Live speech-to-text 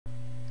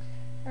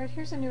Alright,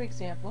 here's a new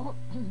example.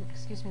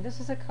 Excuse me,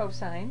 this is a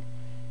cosine,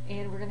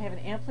 and we're going to have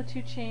an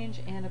amplitude change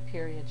and a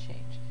period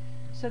change.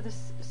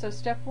 So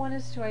step one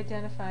is to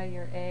identify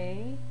your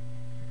A,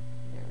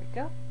 there we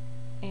go,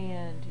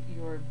 and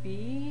your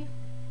B,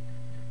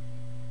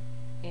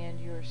 and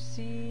your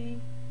C,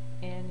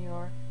 and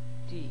your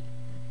D.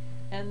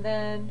 And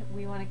then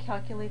we want to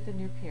calculate the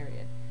new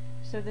period.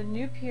 So the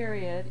new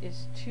period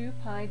is 2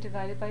 pi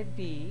divided by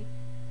B,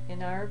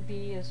 and our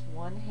B is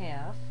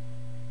 1/2.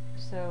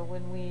 So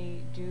when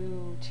we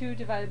do 2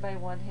 divided by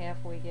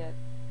 1/2, we get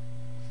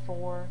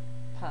 4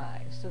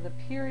 pi. So the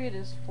period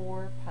is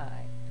 4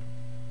 pi.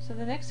 So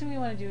the next thing we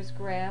want to do is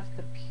graph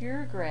the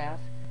pure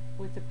graph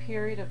with the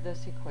period of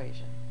this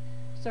equation.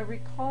 So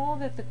recall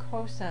that the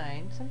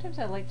cosine, sometimes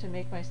I like to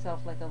make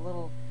myself like a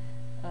little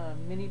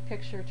mini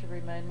picture to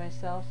remind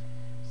myself.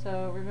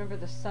 So remember,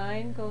 the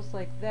sine goes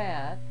like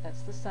that,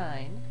 that's the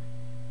sine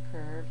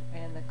curve,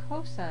 and the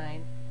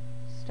cosine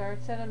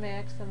starts at a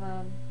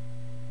maximum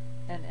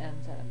and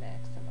ends at a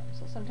maximum.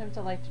 So sometimes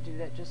I like to do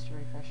that just to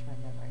refresh my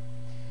memory.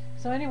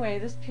 So anyway,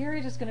 this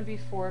period is going to be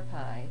 4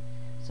 pi.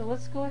 So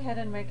let's go ahead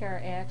and make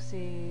our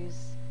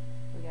axes.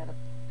 We got a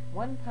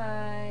 1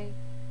 pi,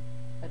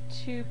 a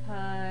 2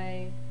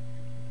 pi,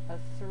 a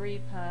 3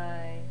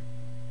 pi,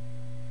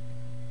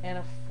 and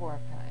a 4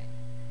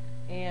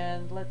 pi.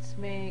 And let's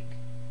make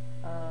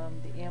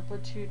the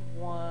amplitude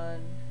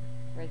 1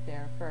 right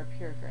there for our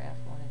pure graph,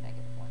 1 and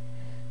 -1.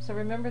 So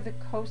remember, the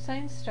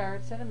cosine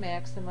starts at a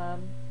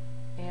maximum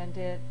and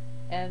it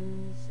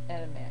ends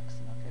at a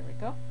maximum. There we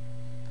go.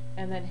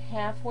 And then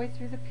halfway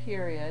through the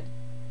period,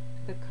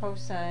 the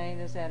cosine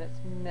is at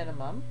its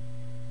minimum.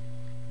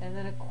 And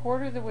then a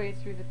quarter of the way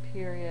through the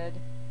period,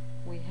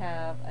 we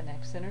have an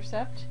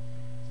x-intercept.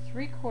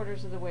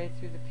 3/4 of the way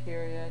through the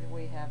period,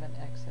 we have an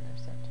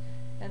x-intercept.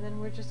 And then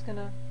we're just going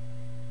to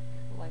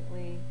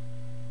lightly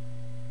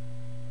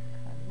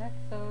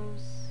connect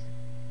those.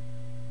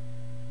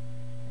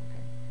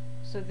 Okay.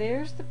 So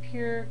there's the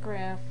pure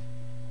graph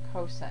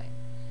cosine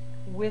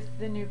with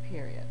the new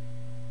period.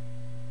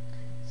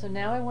 So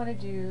now I want to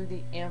do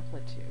the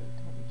amplitude.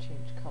 Let me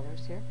change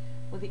colors here.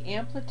 Well, the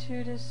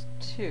amplitude is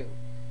 2.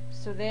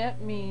 So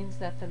that means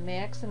that the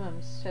maximum,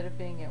 instead of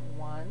being at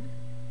 1,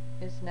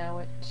 is now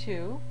at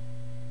 2.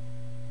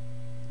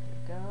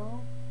 There we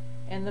go.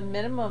 And the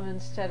minimum,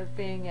 instead of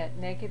being at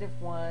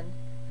 -1,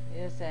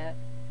 is at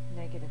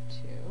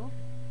 -2.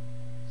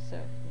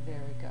 So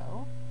there we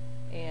go.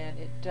 And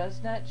it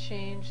does not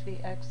change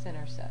the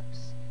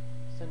x-intercepts.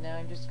 So now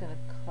I'm just going to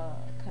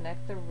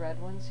connect the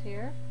red ones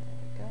here. There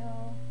we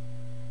go.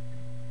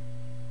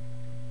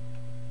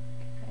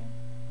 Okay.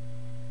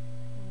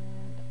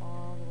 And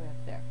all the way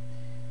up there.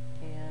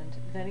 And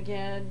then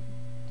again,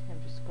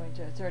 I'm just going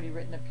to, it's already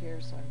written up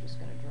here, so I'm just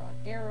going to draw an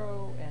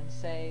arrow and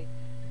say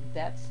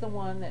that's the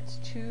one that's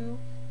 2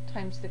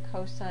 times the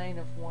cosine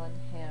of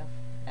 1/2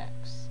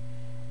 x.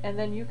 And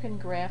then you can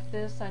graph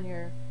this on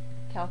your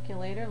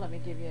calculator. Let me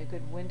give you a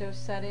good Windows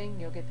setting.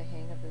 You'll get the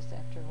hang of this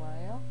after a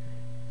while.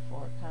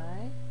 4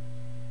 pi.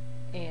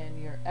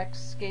 And your x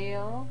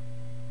scale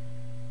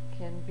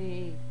can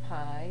be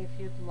pi if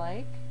you'd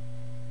like.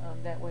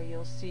 That way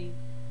you'll see,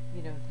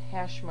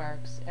 hash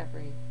marks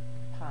every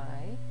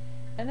pi.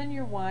 And then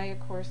your y, of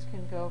course,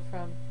 can go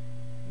from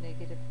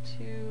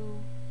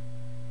 -2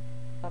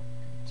 up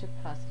to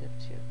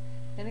 +2.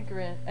 And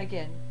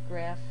again,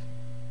 graph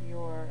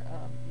your,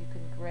 you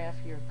can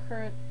graph your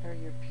current or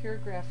your pure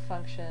graph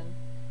function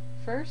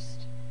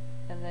first,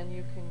 and then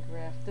you can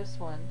graph this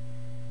one,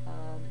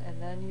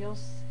 and then you'll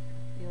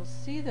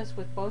see this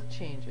with both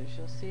changes.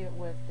 You'll see it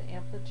with the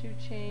amplitude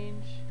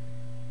change,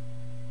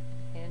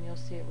 and you'll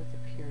see it with the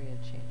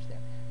period change there.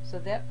 So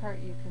that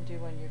part you can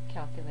do on your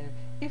calculator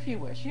if you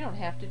wish. You don't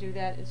have to do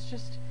that. It's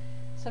just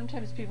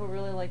sometimes people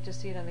really like to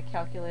see it on the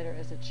calculator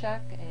as a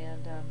check,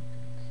 and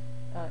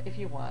if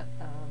you want,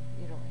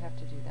 you don't have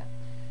to do that.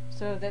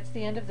 So that's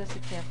the end of this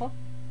example.